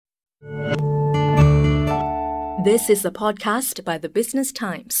This is a podcast by the Business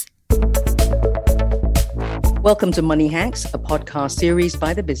Times. Welcome to Money Hacks, a podcast series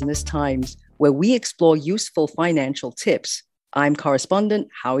by the Business Times, where we explore useful financial tips. I'm correspondent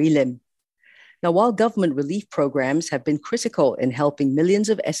Howie Lim. Now, while government relief programs have been critical in helping millions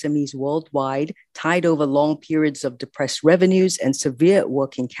of SMEs worldwide tide over long periods of depressed revenues and severe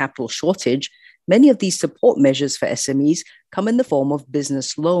working capital shortage, many of these support measures for SMEs come in the form of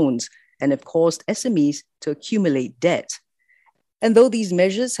business loans and have caused SMEs to accumulate debt. And though these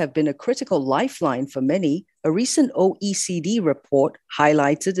measures have been a critical lifeline for many, a recent OECD report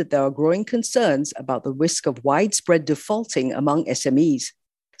highlighted that there are growing concerns about the risk of widespread defaulting among SMEs.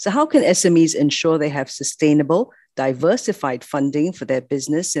 So how can SMEs ensure they have sustainable, diversified funding for their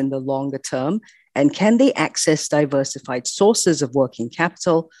business in the longer term? And can they access diversified sources of working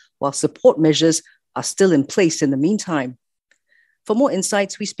capital while support measures are still in place in the meantime? For more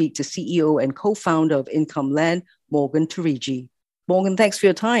insights, we speak to CEO and co-founder of Income Land, Morgan Terigi. Morgan, thanks for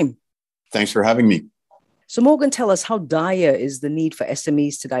your time. Thanks for having me. So Morgan, tell us, how dire is the need for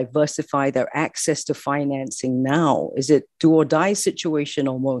SMEs to diversify their access to financing now? Is it do or die situation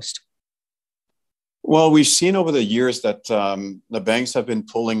almost? Well, we've seen over the years that the banks have been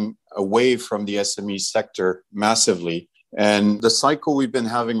pulling away from the SME sector massively. And the cycle we've been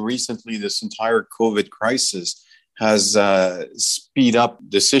having recently, this entire COVID crisis, has speed up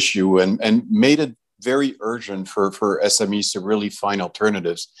this issue and made it very urgent for SMEs to really find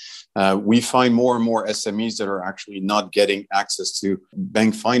alternatives. We find more and more SMEs that are actually not getting access to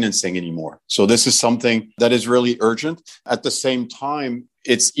bank financing anymore. So this is something that is really urgent. At the same time,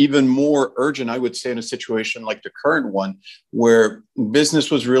 it's even more urgent, I would say, in a situation like the current one, where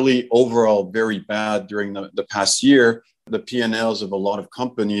business was really overall very bad during the past year. The P&Ls of a lot of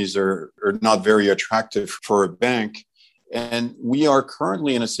companies are not very attractive for a bank. And we are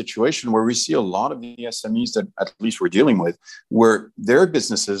currently in a situation where we see a lot of the SMEs that at least we're dealing with, where their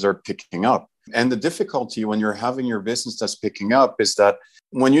businesses are picking up. And the difficulty when you're having your business that's picking up is that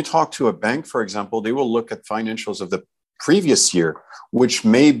when you talk to a bank, for example, they will look at financials of the previous year, which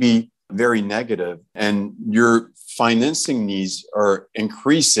may be very negative, and your financing needs are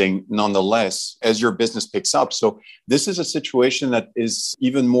increasing nonetheless as your business picks up. So this is a situation that is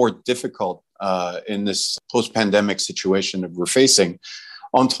even more difficult in this post-pandemic situation that we're facing.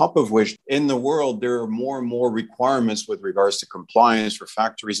 On top of which, in the world, there are more and more requirements with regards to compliance for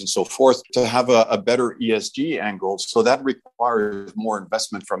factories and so forth to have a better ESG angle. So that requires more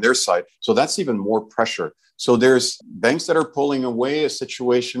investment from their side. So that's even more pressure. So there's banks that are pulling away, a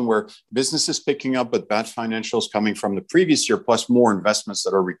situation where business is picking up, but bad financials coming from the previous year, plus more investments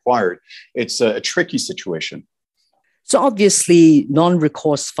that are required. It's a tricky situation. So obviously,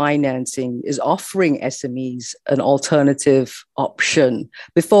 non-recourse financing is offering SMEs an alternative option.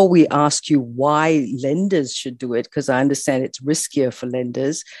 Before we ask you why lenders should do it, because I understand it's riskier for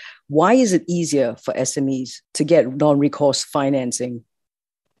lenders, why is it easier for SMEs to get non-recourse financing?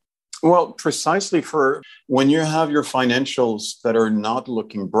 Well, precisely for when you have your financials that are not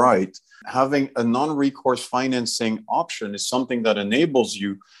looking bright, having a non-recourse financing option is something that enables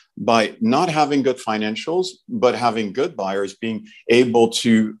you, by not having good financials, but having good buyers, being able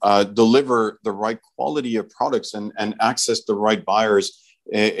to deliver the right quality of products and access the right buyers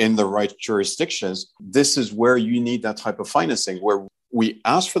in the right jurisdictions. This is where you need that type of financing, where we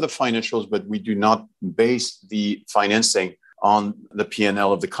ask for the financials, but we do not base the financing on the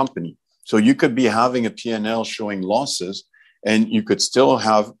P&L of the company. So you could be having a P&L showing losses, and you could still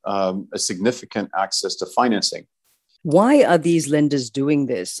have a significant access to financing. Why are these lenders doing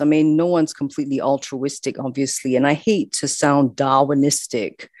this? I mean, no one's completely altruistic, obviously, and I hate to sound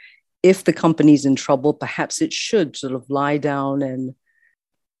Darwinistic. If the company's in trouble, perhaps it should sort of lie down and...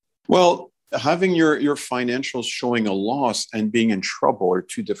 Well, having your financials showing a loss and being in trouble are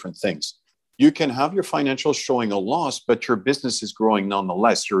two different things. You can have your financials showing a loss, but your business is growing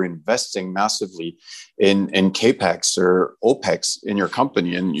nonetheless. You're investing massively in CAPEX or OPEX in your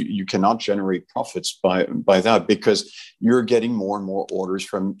company, and you cannot generate profits by that because you're getting more and more orders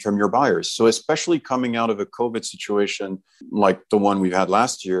from your buyers. So especially coming out of a COVID situation like the one we've had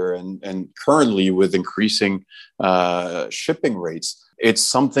last year and currently with increasing shipping rates, it's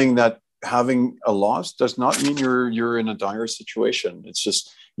something that having a loss does not mean you're in a dire situation. It's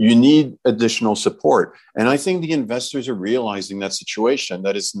just you need additional support. And I think the investors are realizing that situation,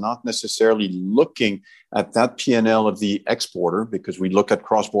 that is not necessarily looking at that P&L of the exporter, because we look at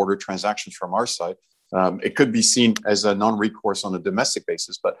cross-border transactions from our side. It could be seen as a non-recourse on a domestic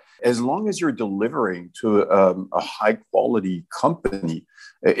basis. But as long as you're delivering to a high-quality company,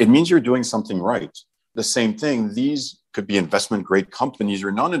 it means you're doing something right. The same thing, these could be investment grade companies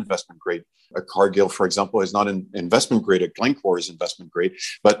or non-investment grade. A Cargill, for example, is not an investment grade. A Glencore is investment grade.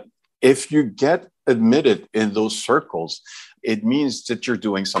 But if you get admitted in those circles, it means that you're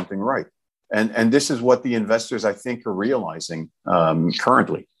doing something right. And this is what the investors, I think, are realizing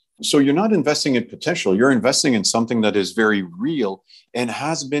currently. So you're not investing in potential. You're investing in something that is very real and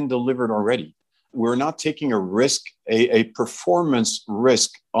has been delivered already. We're not taking a risk, a performance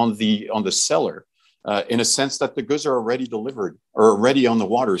risk on the seller, in a sense that the goods are already delivered or already on the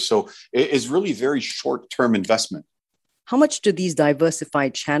water. So it is really very short-term investment. How much do these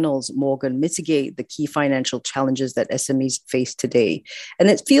diversified channels, Morgan, mitigate the key financial challenges that SMEs face today? And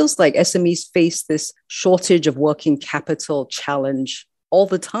it feels like SMEs face this shortage of working capital challenge all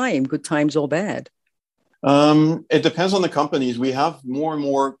the time, good times or bad. It depends on the companies. We have more and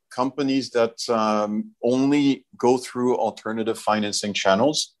more companies that only go through alternative financing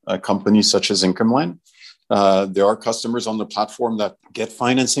channels, companies such as IncomeLand. There are customers on the platform that get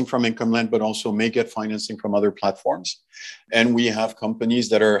financing from IncomeLand, but also may get financing from other platforms. And we have companies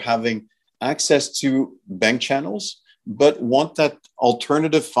that are having access to bank channels, but want that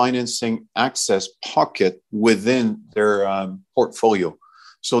alternative financing access pocket within their portfolio.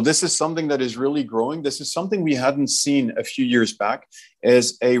 So this is something that is really growing. This is something we hadn't seen a few years back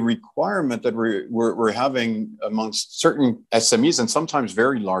as a requirement that we're having amongst certain SMEs and sometimes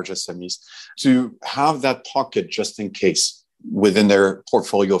very large SMEs to have that pocket just in case within their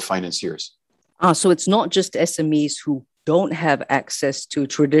portfolio financiers. So it's not just SMEs who don't have access to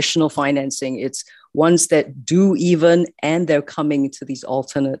traditional financing. It's ones that do even, and they're coming to these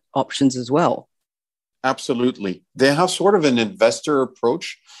alternate options as well. Absolutely. They have sort of an investor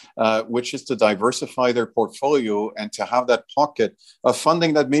approach, which is to diversify their portfolio and to have that pocket of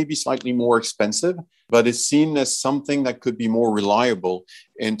funding that may be slightly more expensive, but is seen as something that could be more reliable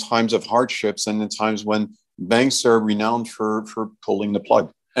in times of hardships and in times when banks are renowned for pulling the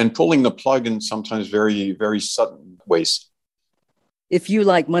plug in sometimes very, very sudden ways. If you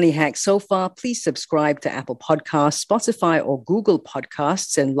like Money Hacks so far, please subscribe to Apple Podcasts, Spotify, or Google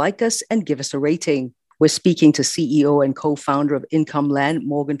Podcasts and like us and give us a rating. We're speaking to CEO and co-founder of IncomeLand,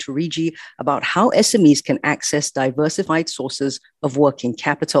 Morgan Torrigi, about how SMEs can access diversified sources of working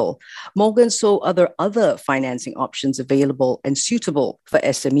capital. Morgan, so are there other financing options available and suitable for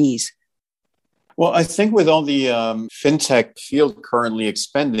SMEs? Well, I think with all the fintech field currently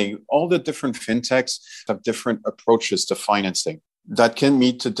expanding, all the different fintechs have different approaches to financing that can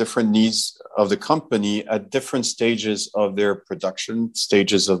meet to different needs of the company at different stages of their production,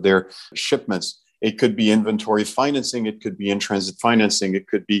 stages of their shipments. It could be inventory financing. It could be in-transit financing. It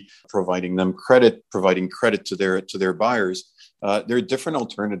could be providing credit to their buyers. There are different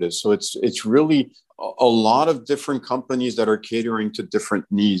alternatives. So it's really a lot of different companies that are catering to different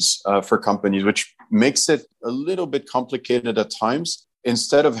needs for companies, which makes it a little bit complicated at times.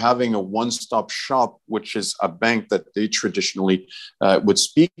 Instead of having a one-stop shop, which is a bank that they traditionally would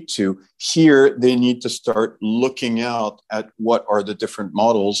speak to, here they need to start looking out at what are the different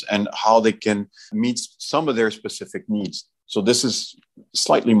models and how they can meet some of their specific needs. So this is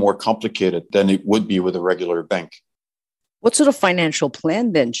slightly more complicated than it would be with a regular bank. What sort of financial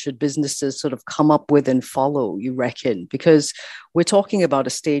plan then should businesses sort of come up with and follow, you reckon? Because we're talking about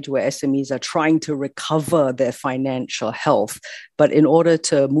a stage where SMEs are trying to recover their financial health. But in order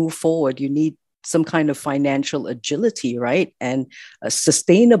to move forward, you need some kind of financial agility, right? And a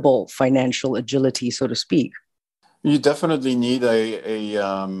sustainable financial agility, so to speak. You definitely need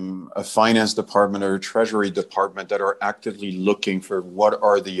a finance department or a treasury department that are actively looking for what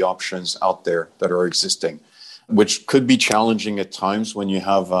are the options out there that are existing, which could be challenging at times when you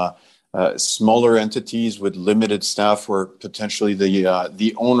have smaller entities with limited staff where potentially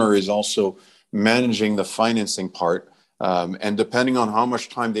the owner is also managing the financing part. And depending on how much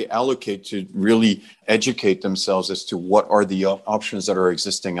time they allocate to really educate themselves as to what are the options that are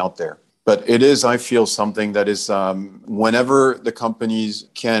existing out there. But it is, I feel, something that is whenever the companies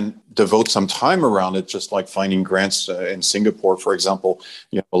can devote some time around it, just like finding grants in Singapore, for example,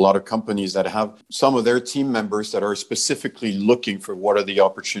 a lot of companies that have some of their team members that are specifically looking for what are the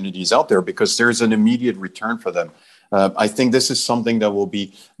opportunities out there because there's an immediate return for them. I think this is something that will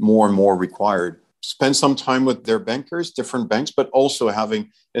be more and more required. Spend some time with their bankers, different banks, but also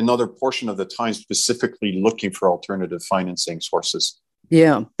having another portion of the time specifically looking for alternative financing sources.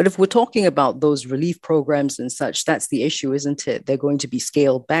 Yeah, but if we're talking about those relief programs and such, that's the issue, isn't it? They're going to be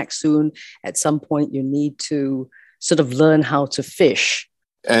scaled back soon. At some point, you need to sort of learn how to fish.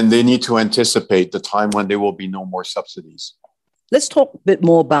 And they need to anticipate the time when there will be no more subsidies. Let's talk a bit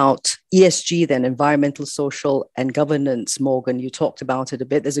more about ESG then, environmental, social, and governance. Morgan, you talked about it a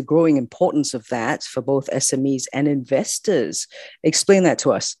bit. There's a growing importance of that for both SMEs and investors. Explain that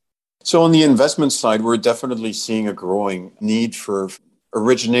to us. So on the investment side, we're definitely seeing a growing need for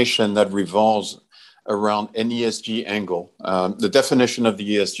origination that revolves around an ESG angle. The definition of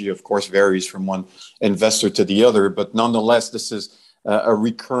the ESG, of course, varies from one investor to the other, but nonetheless, this is a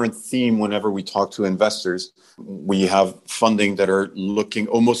recurrent theme whenever we talk to investors. We have funding that are looking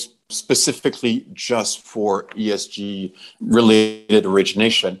almost specifically just for ESG related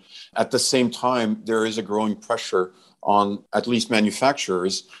origination. At the same time, there is a growing pressure on at least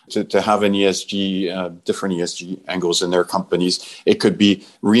manufacturers to have an ESG, different ESG angles in their companies. It could be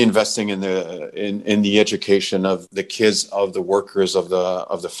reinvesting in the education of the kids, of the workers of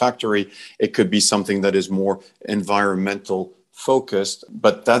the factory. It could be something that is more environmental focused,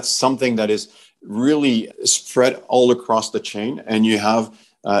 but that's something that is really spread all across the chain. And you have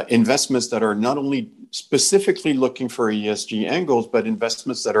investments that are not only specifically looking for ESG angles, but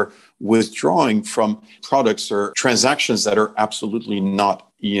investments that are withdrawing from products or transactions that are absolutely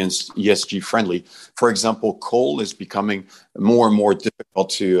not ESG friendly. For example, coal is becoming more and more difficult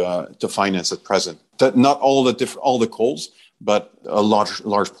to finance at present. Not all the coals, but a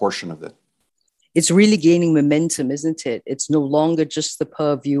large portion of it. It's really gaining momentum, isn't it? It's no longer just the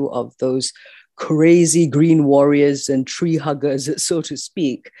purview of those crazy green warriors and tree huggers, so to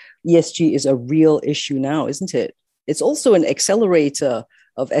speak. ESG is a real issue now, isn't it? It's also an accelerator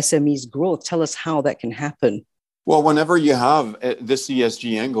of SMEs' growth. Tell us how that can happen. Well, whenever you have this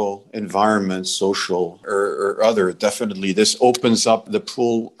ESG angle, environment, social, or other, definitely this opens up the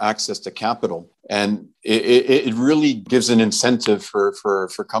pool access to capital. And it really gives an incentive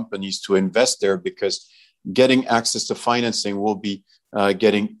for companies to invest there, because getting access to financing will be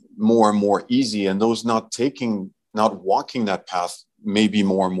getting more and more easy. And those not walking that path may be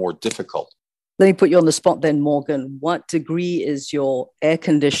more and more difficult. Let me put you on the spot then, Morgan. What degree is your air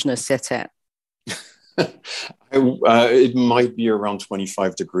conditioner set at? It might be around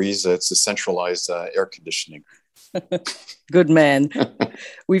 25 degrees. It's a centralized air conditioning. Good man.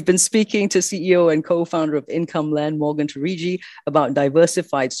 We've been speaking to CEO and co-founder of Income Land, Morgan Terigi, about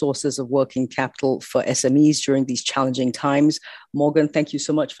diversified sources of working capital for SMEs during these challenging times. Morgan, thank you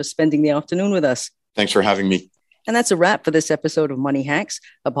so much for spending the afternoon with us. Thanks for having me. And that's a wrap for this episode of Money Hacks,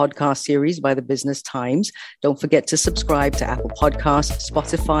 a podcast series by the Business Times. Don't forget to subscribe to Apple Podcasts,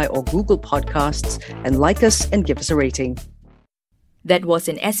 Spotify, or Google Podcasts, and like us and give us a rating. That was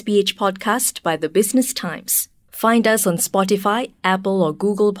an SPH podcast by the Business Times. Find us on Spotify, Apple or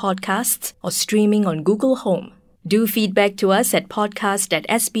Google Podcasts, or streaming on Google Home. Do feedback to us at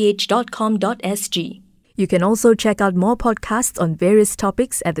podcast@sph.com.sg. You can also check out more podcasts on various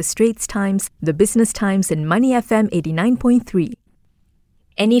topics at The Straits Times, The Business Times, and Money FM 89.3.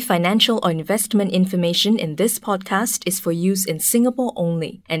 Any financial or investment information in this podcast is for use in Singapore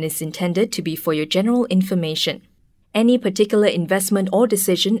only and is intended to be for your general information. Any particular investment or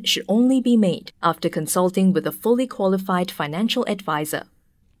decision should only be made after consulting with a fully qualified financial advisor.